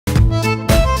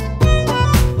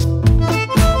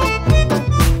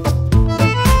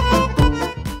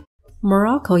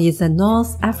Morocco is a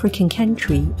North African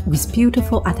country with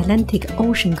beautiful Atlantic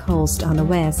Ocean coast on the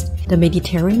west, the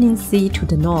Mediterranean Sea to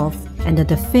the north, and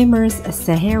the famous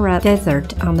Sahara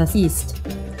Desert on the east.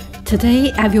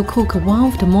 Today I will cook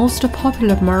one of the most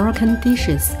popular Moroccan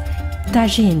dishes,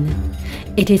 tagine.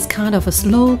 It is kind of a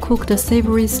slow-cooked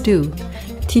savory stew,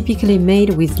 typically made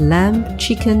with lamb,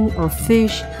 chicken, or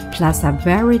fish, plus a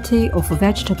variety of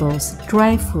vegetables,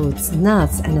 dry fruits,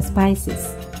 nuts, and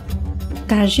spices.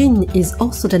 Tagine is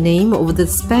also the name of the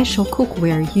special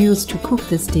cookware used to cook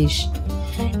this dish.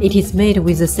 It is made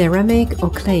with a ceramic or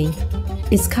clay.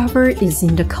 Its cover is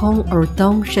in the cone or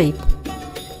dome shape.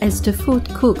 As the food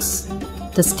cooks,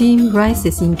 the steam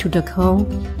rises into the cone,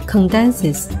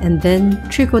 condenses, and then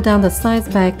trickles down the sides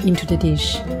back into the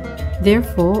dish.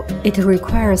 Therefore, it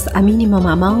requires a minimum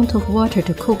amount of water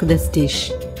to cook this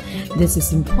dish. This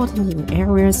is important in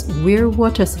areas where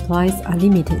water supplies are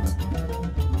limited.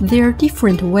 There are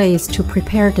different ways to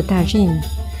prepare the tagine,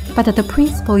 but the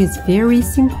principle is very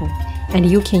simple, and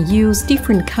you can use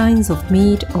different kinds of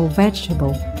meat or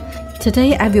vegetable.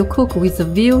 Today I will cook with the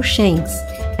veal shanks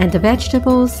and the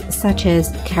vegetables such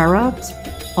as carrots,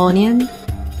 onion,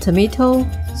 tomato,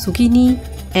 zucchini,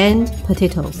 and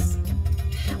potatoes.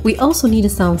 We also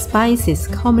need some spices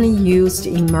commonly used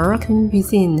in Moroccan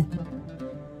cuisine: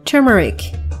 turmeric,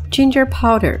 ginger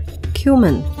powder,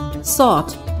 cumin,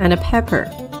 salt, and pepper.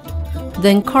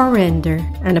 Then coriander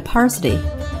and parsley,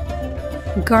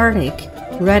 garlic,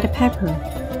 red pepper,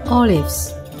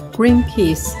 olives, green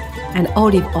peas, and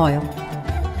olive oil.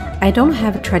 I don't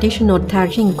have traditional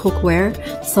tagine cookware,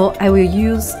 so I will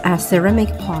use a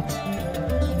ceramic pot.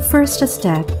 First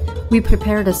step, we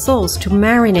prepare the sauce to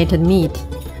marinate the meat.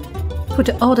 Put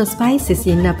all the spices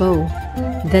in a bowl,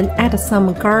 then add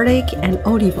some garlic and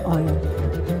olive oil.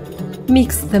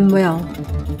 Mix them well,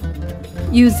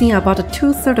 using about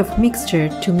 2/3 of mixture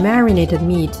to marinate the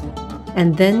meat,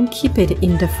 and then keep it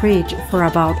in the fridge for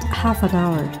about half an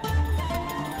hour.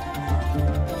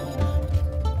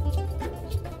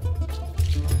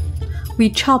 We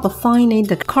chop finely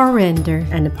the coriander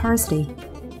and parsley,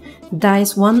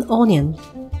 dice one onion,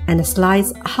 and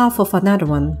slice half of another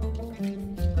one.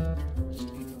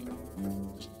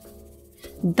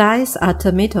 Dice a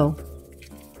tomato,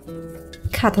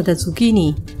 cut the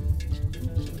zucchini,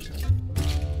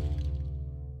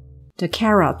 the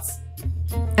carrots,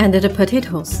 and the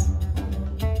potatoes.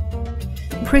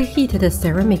 Preheat the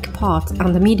ceramic pot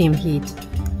on the medium heat.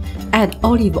 Add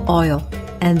olive oil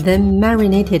and then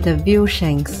marinate the veal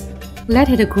shanks. Let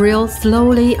it grill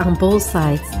slowly on both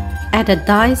sides. Add a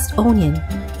diced onion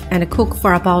and cook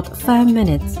for about 5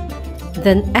 minutes.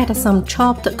 Then add some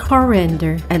chopped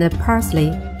coriander and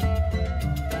parsley,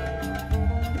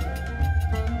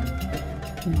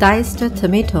 diced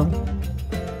tomato,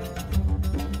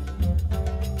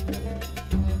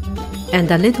 and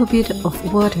a little bit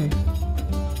of water.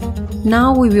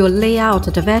 Now we will lay out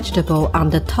the vegetable on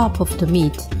the top of the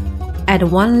meat. Add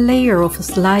 1 layer of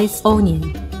sliced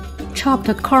onion,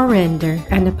 chopped coriander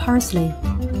and parsley.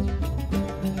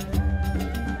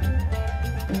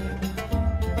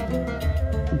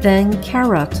 Then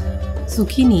carrot,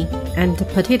 zucchini, and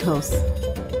potatoes.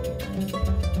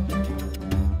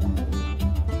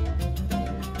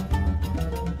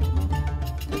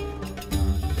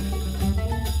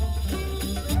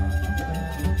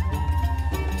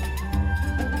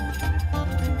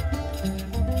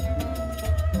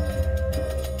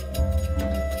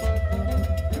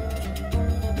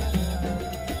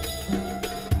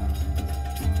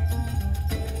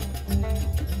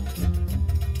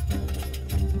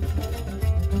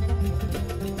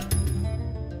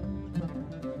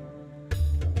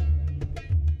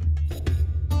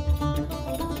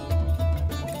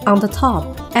 On the top,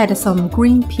 add some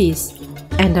green peas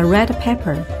and a red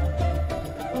pepper.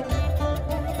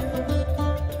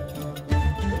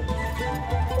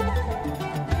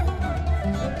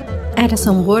 Add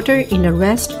some water in the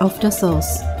rest of the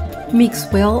sauce. Mix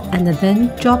well and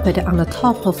then drop it on the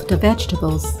top of the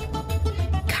vegetables.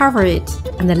 Cover it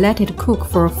and let it cook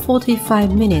for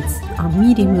 45 minutes on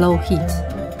medium-low heat.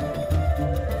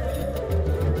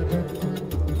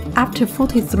 After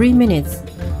 43 minutes,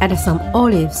 add some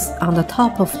olives on the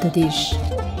top of the dish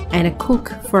and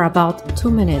cook for about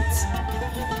 2 minutes.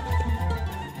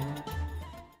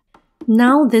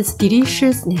 Now this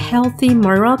delicious and healthy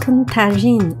Moroccan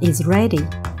tagine is ready.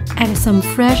 Add some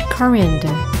fresh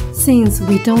coriander. Since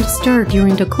we don't stir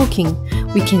during the cooking,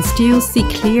 we can still see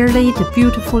clearly the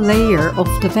beautiful layer of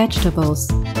the vegetables.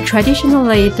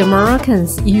 Traditionally, the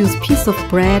Moroccans use piece of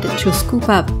bread to scoop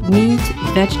up meat,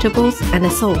 vegetables,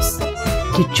 and sauce.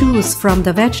 The juice from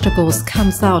the vegetables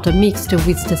comes out mixed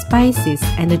with the spices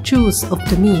and the juice of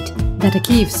the meat that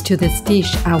gives to this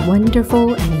dish a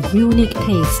wonderful and unique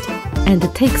taste and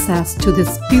takes us to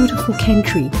this beautiful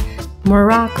country,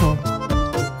 Morocco.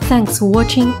 Thanks for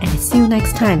watching and see you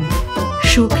next time.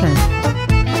 Shukran.